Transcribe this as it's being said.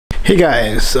Hey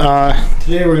guys,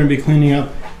 today we're going to be cleaning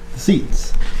up the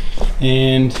seats,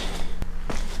 and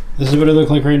this is what it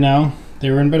looked like right now. They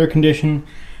were in better condition,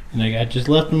 and I just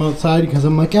left them outside because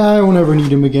I'm like, I won't ever need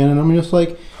them again, and I'm just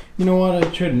like, you know what, I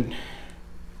shouldn't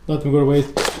let them go to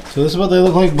waste. So this is what they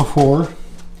look like before,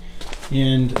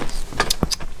 and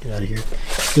get out of here.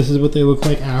 This is what they look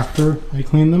like after I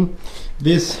cleaned them.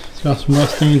 This has got some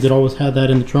rust stains. It always had that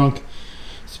in the trunk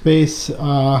space.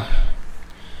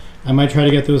 I might try to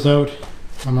get those out.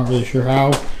 I'm not really sure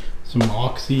how. Some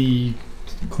Oxy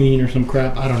clean or some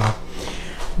crap, I don't know.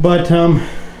 But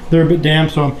they're a bit damp,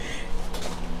 so I'm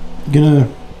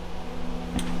gonna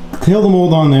kill the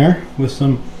mold on there with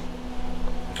some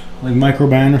like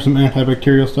Microban or some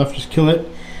antibacterial stuff. Just kill it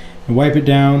and wipe it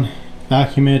down,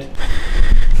 vacuum it.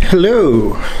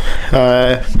 Hello.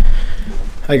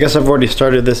 I guess I've already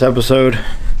started this episode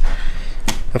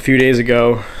a few days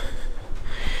ago.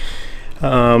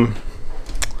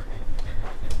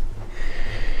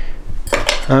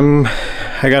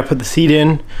 I gotta put the seat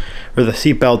in, or the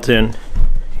seat belt in,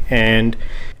 and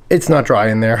it's not dry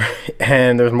in there,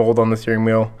 and there's mold on the steering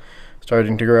wheel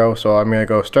starting to grow, so I'm gonna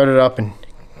go start it up and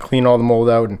clean all the mold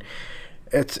out. And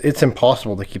it's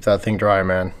impossible to keep that thing dry,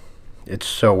 man. It's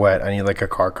so wet. I need like a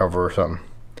car cover or something.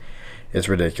 It's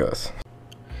ridiculous.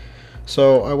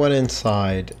 So I went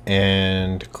inside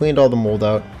and cleaned all the mold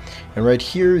out, and right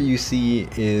here you see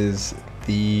is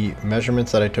the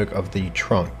measurements that I took of the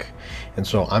trunk. And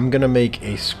so I'm gonna make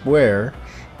a square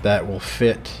that will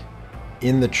fit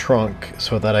in the trunk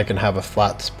so that I can have a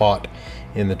flat spot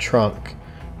in the trunk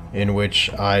in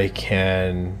which I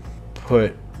can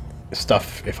put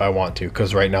stuff if I want to,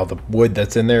 because right now the wood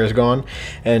that's in there is gone,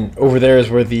 and over there is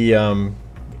where the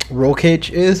roll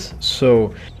cage is,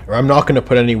 so I'm not going to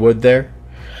put any wood there.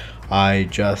 I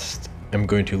just am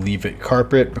going to leave it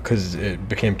carpet because it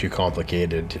became too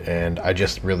complicated, and I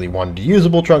just really wanted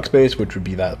usable trunk space, which would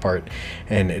be that part,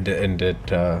 and it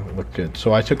looked good.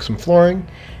 So I took some flooring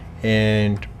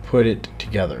and put it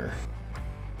together.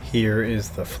 Here is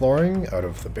the flooring out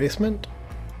of the basement,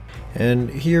 and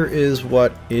here is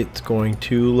what it's going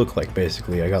to look like.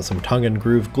 Basically, I got some tongue and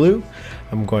groove glue.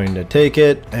 I'm going to take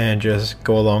it and just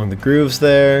go along the grooves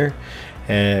there,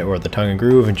 or the tongue and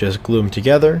groove, and just glue them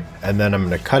together, and then I'm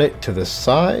going to cut it to the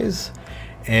size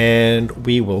and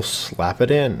we will slap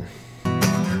it in.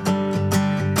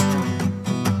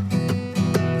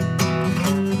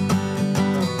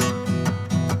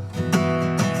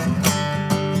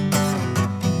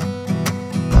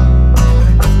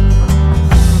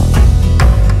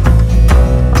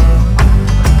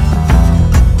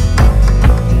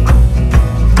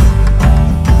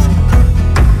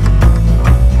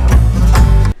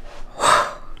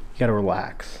 Gotta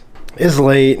relax. It's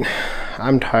late.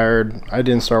 I'm tired. I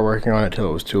didn't start working on it till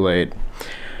it was too late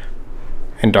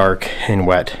and dark and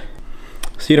wet.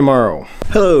 See you tomorrow.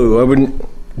 Hello. I wouldn't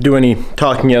do any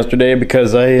talking yesterday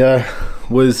because there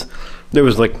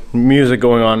was like music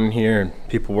going on in here and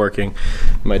people working.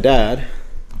 My dad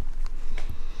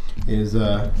is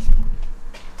I'll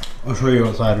show you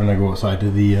outside when I go outside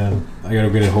to the I gotta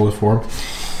get a hose for him.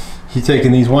 He's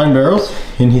taking these wine barrels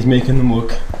and he's making them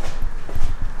look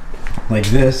like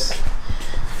this,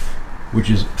 which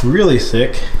is really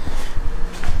sick,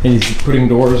 and he's putting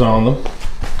doors on them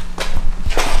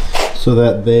so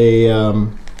that they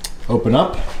open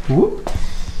up. Whoop.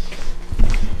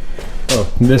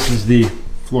 Oh, this is the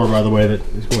floor, by the way, that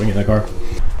is going in the car.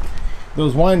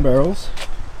 Those wine barrels,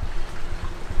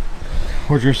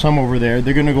 which are some over there,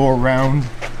 they're gonna go around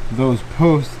those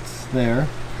posts there,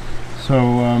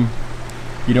 so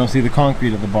you don't see the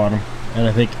concrete at the bottom, and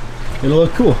I think it'll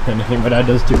look cool, and I think my dad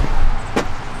does too.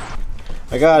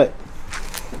 I got it.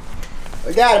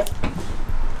 I got it.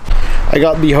 I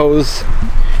got the hose,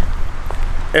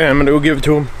 and I'm gonna go give it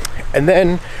to him, and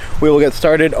then we will get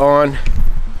started on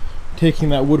taking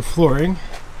that wood flooring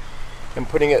and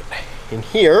putting it in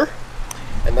here,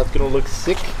 and that's gonna look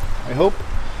sick, I hope.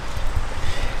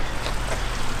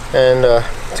 And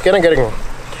it's kind of getting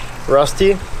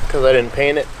rusty because I didn't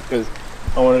paint it, because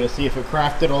I wanted to see if it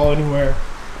cracked at all anywhere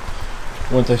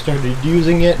once I started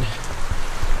using it,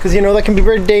 because you know that can be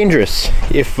very dangerous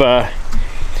if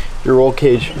your roll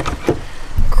cage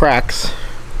cracks,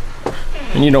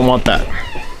 and you don't want that.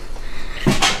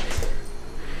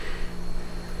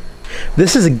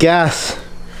 This is a gas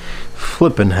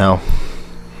flipping hell.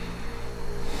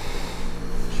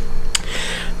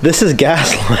 This is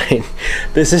gas line.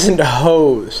 This isn't a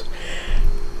hose.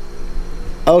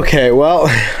 Okay, well,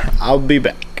 I'll be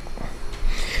back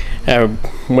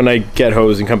when I get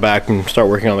hose and come back and start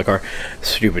working on the car.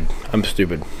 Stupid. I'm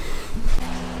stupid.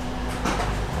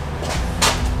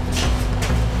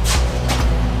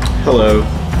 Hello.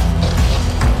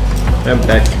 I'm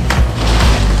back.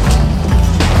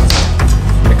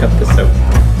 I cut this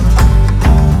out.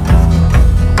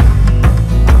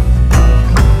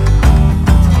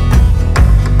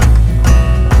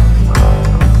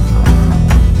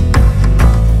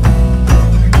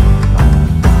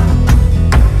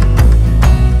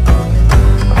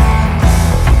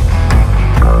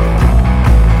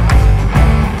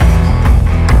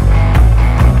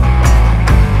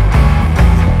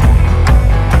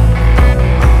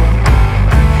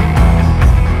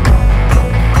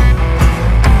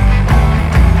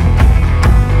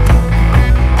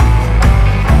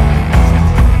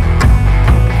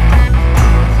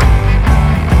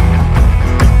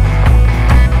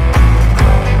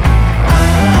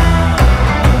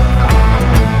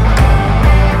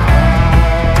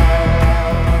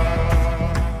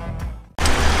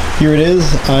 Here it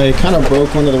is. I kind of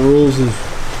broke one of the rules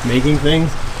of making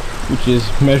things, which is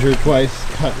measure twice,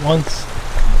 cut once.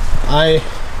 I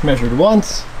measured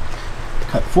once,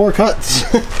 cut 4 cuts.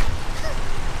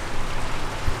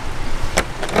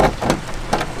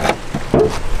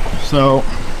 So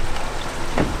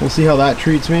we'll see how that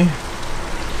treats me.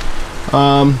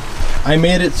 I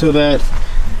made it so that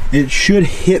it should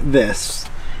hit this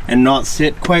and not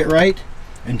sit quite right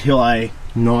until I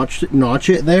notch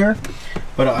it there.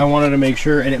 But I wanted to make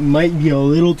sure, and it might be a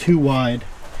little too wide,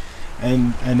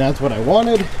 and that's what I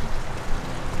wanted.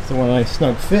 It's a nice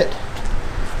snug fit.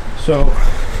 So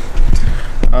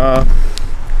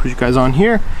put you guys on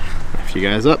here, lift you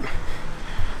guys up.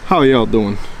 How are y'all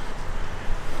doing?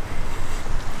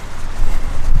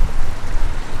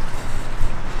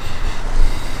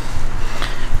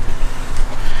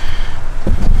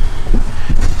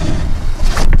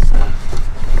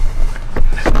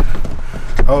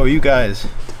 Oh, you guys.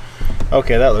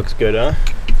 Okay, that looks good, huh?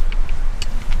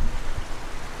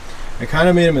 I kind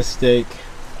of made a mistake.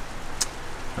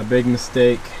 A big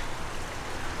mistake.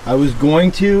 I was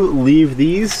going to leave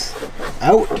these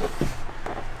out.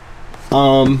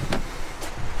 And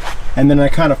then I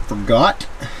kind of forgot.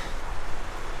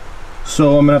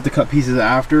 So I'm gonna have to cut pieces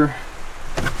after.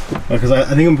 Because I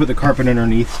think I'm gonna put the carpet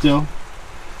underneath still.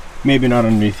 Maybe not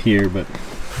underneath here, but.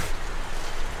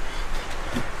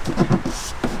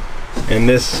 And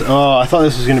this, oh, I thought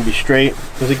this was gonna be straight.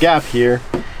 There's a gap here,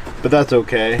 but that's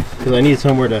okay, because I need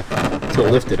somewhere to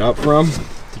lift it up from,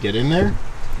 to get in there,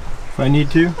 if I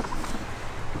need to.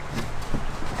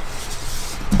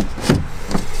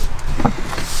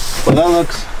 Well, that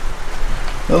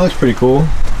looks pretty cool.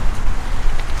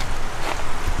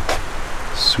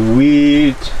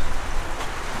 Sweet.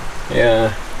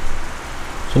 Yeah.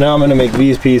 So now I'm gonna make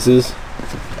these pieces.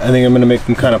 I think I'm gonna make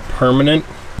them kind of permanent.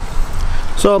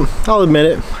 So I'll admit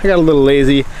it, I got a little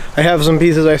lazy. I have some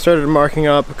pieces I started marking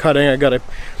up, cutting. I got a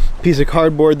piece of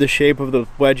cardboard the shape of the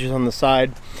wedges on the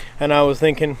side, and I was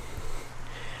thinking,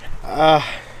 I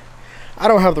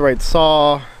don't have the right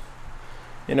saw.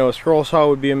 You know, a scroll saw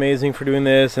would be amazing for doing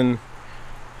this, and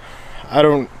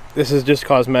this is just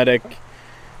cosmetic.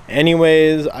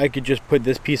 Anyways, I could just put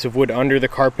this piece of wood under the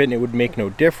carpet and it would make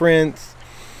no difference.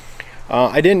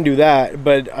 I didn't do that,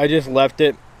 but I just left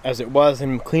it as it was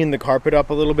and cleaned the carpet up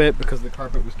a little bit because the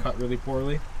carpet was cut really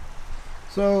poorly.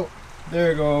 So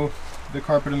there you go, the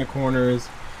carpet in the corners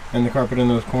and the carpet in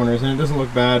those corners, and it doesn't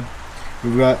look bad.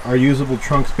 We've got our usable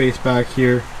trunk space back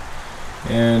here,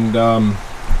 and I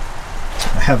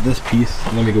have this piece.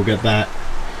 Let me go get that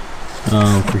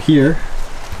for here,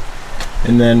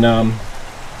 and then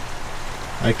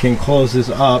I can close this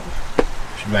up.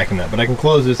 I should vacuum that, but I can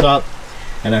close this up,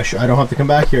 and I don't have to come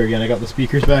back here again. I got the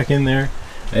speakers back in there.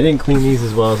 I didn't clean these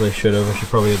as well as I should have. I should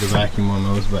probably have the vacuum on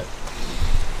those, but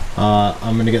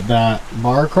I'm gonna get that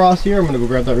bar across here. I'm gonna go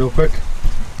grab that real quick.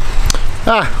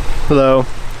 Hello.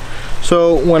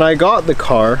 So when I got the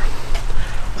car,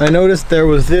 I noticed there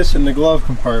was this in the glove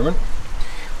compartment.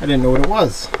 I didn't know what it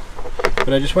was,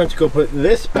 but I just went to go put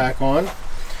this back on,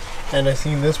 and I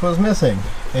seen this was missing,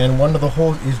 and one of the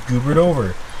holes is goobered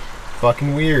over.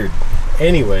 Fucking weird.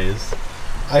 Anyways,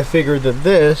 I figured that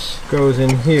this goes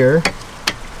in here,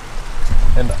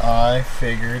 and I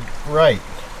figured right.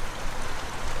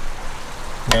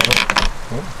 Now,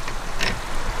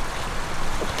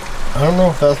 I don't know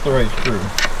if that's the right screw.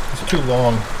 It's too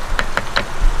long.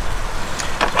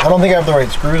 I don't think I have the right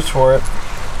screws for it.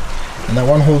 And that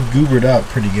one hole's goobered up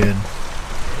pretty good.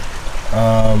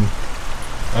 I'm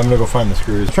gonna go find the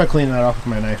screws. Try cleaning that off with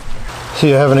my knife.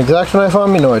 See, I have an X-Acto knife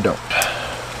on me? No, I don't.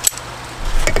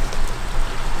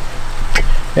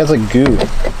 Yeah, it's like goo.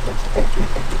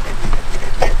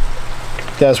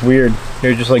 That's weird.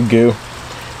 They're just like goo.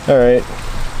 Alright.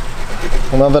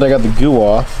 Well, now that I got the goo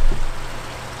off,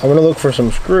 I'm gonna look for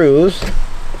some screws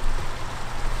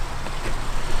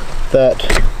that,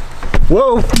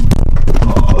 whoa!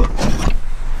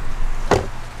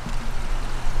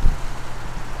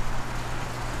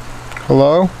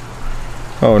 Hello?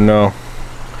 Oh no.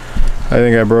 I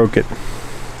think I broke it.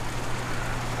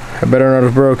 I better not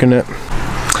have broken it.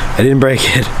 I didn't break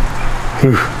it.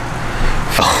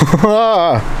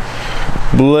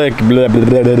 Blick, blah, blah,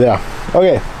 blah, blah, blah.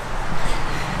 Okay.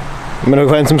 I'm gonna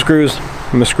find some screws.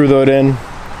 I'm gonna screw those in.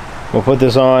 We'll put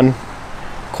this on,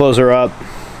 close her up,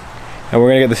 and we're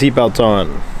gonna get the seat belts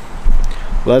on.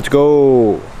 Let's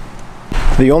go.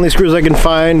 The only screws I can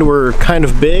find were kind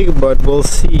of big, but we'll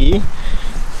see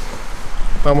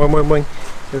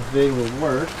if they will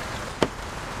work.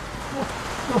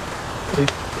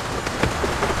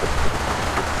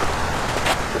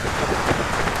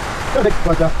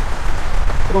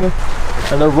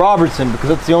 And they're Robertson, because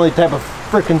that's the only type of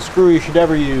frickin' screw you should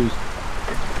ever use.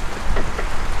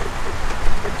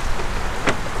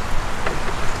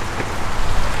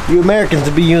 You Americans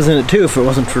would be using it too if it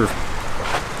wasn't for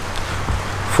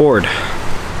Ford.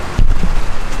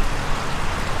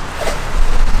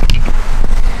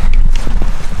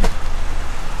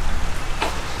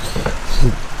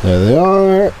 There they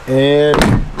are, and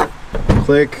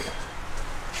click,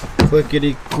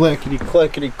 clickety, clickety,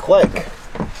 clickety, click.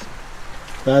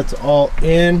 That's all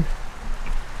in,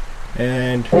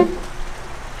 and you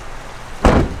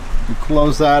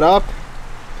close that up,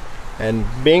 and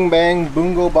bing bang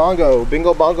boongo bongo,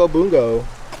 bingo bongo boongo.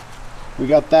 We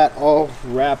got that all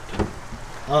wrapped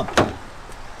up.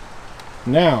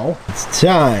 Now it's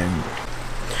time.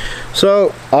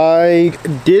 So I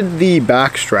did the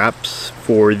back straps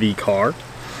for the car,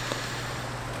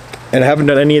 and I haven't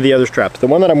done any of the other straps. The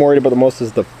one that I'm worried about the most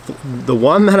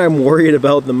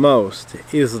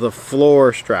is the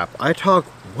floor strap. I talk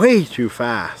way too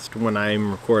fast when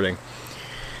I'm recording.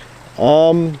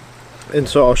 And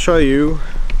so I'll show you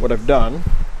what I've done.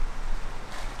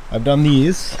 I've done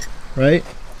these, right?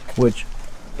 Which,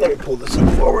 let me pull this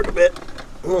up forward a bit.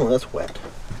 Oh, that's wet.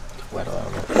 It's wet, I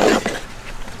don't know.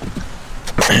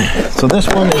 So this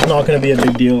one is not going to be a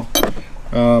big deal.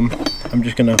 I'm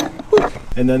just gonna,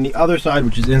 and then the other side,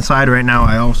 which is inside right now,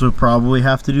 I also probably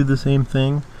have to do the same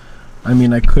thing. I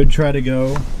mean, I could try to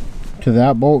go to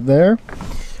that bolt there,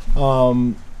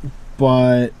 but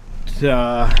it's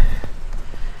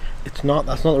not.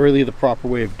 That's not really the proper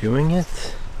way of doing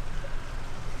it.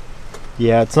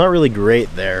 Yeah, it's not really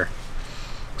great there.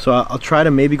 So I'll try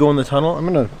to maybe go in the tunnel. I'm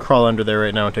gonna crawl under there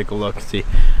right now and take a look and see.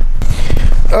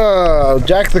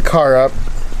 Jack the car up,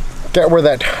 get where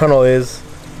that tunnel is,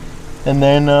 and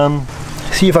then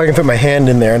see if I can fit my hand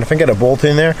in there. And if I get a bolt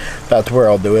in there, that's where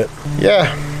I'll do it.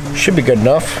 Yeah, should be good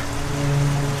enough.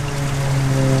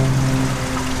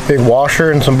 Big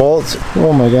washer and some bolts.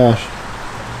 Oh my gosh,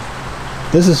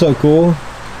 this is so cool.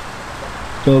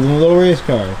 Building a little race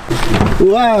car.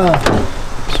 Wow.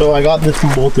 So I got this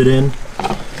one bolted in.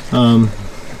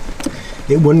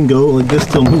 It wouldn't go, like this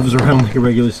still moves around like a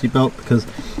regular seatbelt because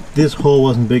this hole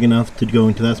wasn't big enough to go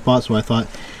into that spot. So I thought,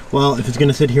 well, if it's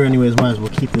gonna sit here anyways, might as well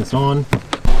keep this on.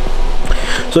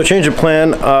 So change of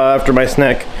plan after my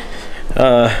snack.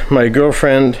 My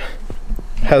girlfriend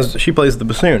she plays the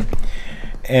bassoon,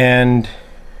 and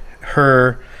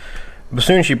her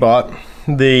bassoon she bought,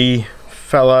 the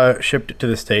fella shipped it to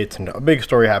the States, and a big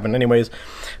story happened. Anyways,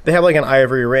 they have like an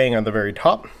ivory ring on the very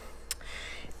top,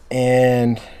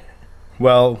 and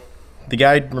well, the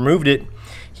guy removed it.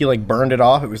 He like burned it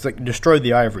off. It was like destroyed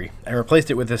the ivory. I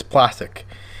replaced it with this plastic.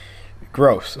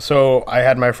 Gross. So I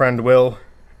had my friend Will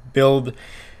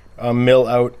mill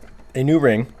out a new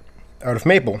ring out of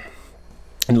maple,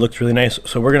 and it looks really nice.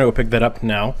 So we're gonna go pick that up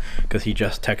now because he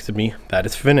just texted me that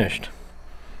it's finished.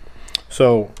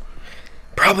 So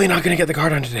probably not gonna get the car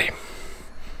done today,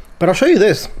 but I'll show you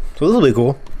this. So this will be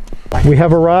cool. We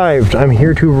have arrived. I'm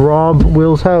here to rob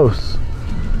Will's house.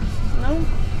 No.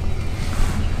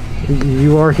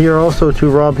 You are here also to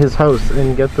rob his house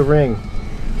and get the ring.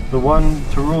 The one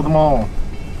to rule them all.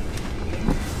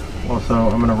 Also,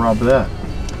 I'm gonna rob that.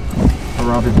 I'll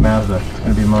rob his Mazda. It's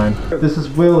gonna be mine. This is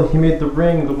Will. He made the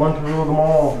ring, the one to rule them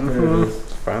all. There it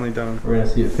is. Finally done. We're gonna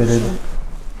see it fitted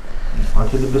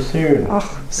onto the bassoon.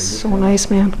 Oh, so nice,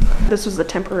 man. This was the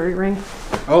temporary ring.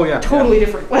 Oh yeah. Totally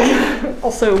different.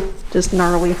 Also, just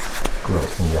gnarly.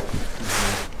 Gross and yucky.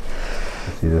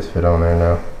 See this fit on there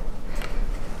now?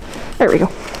 There we go.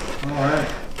 Alright.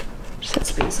 Just had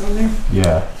space on there.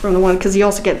 Yeah. From the one, because you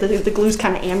also get the glue's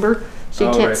kind of amber,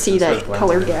 so you can't see that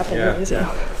color gap. Yeah. Anyways,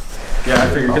 Yeah, I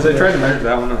figured, because I tried to measure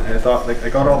that one, and I thought like I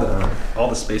got all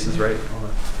the spaces right, all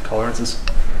the tolerances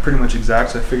pretty much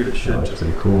exact, so I figured it should. That's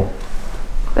pretty cool.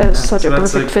 That is such a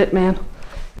perfect fit, man.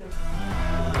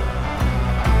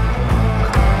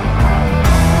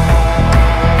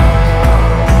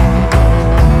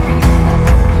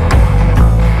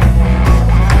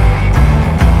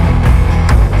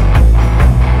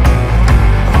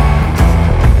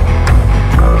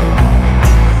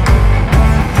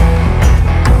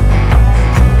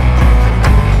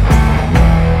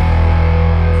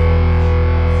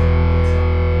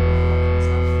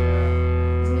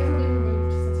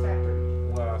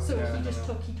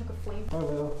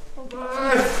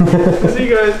 See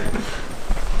you guys.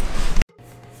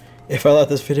 If I let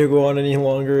this video go on any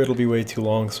longer, it'll be way too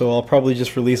long, so I'll probably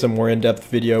just release a more in-depth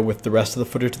video with the rest of the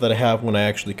footage that I have when I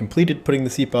actually completed putting the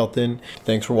seatbelt in.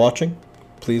 Thanks for watching.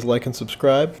 Please like and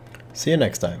subscribe. See you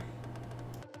next time.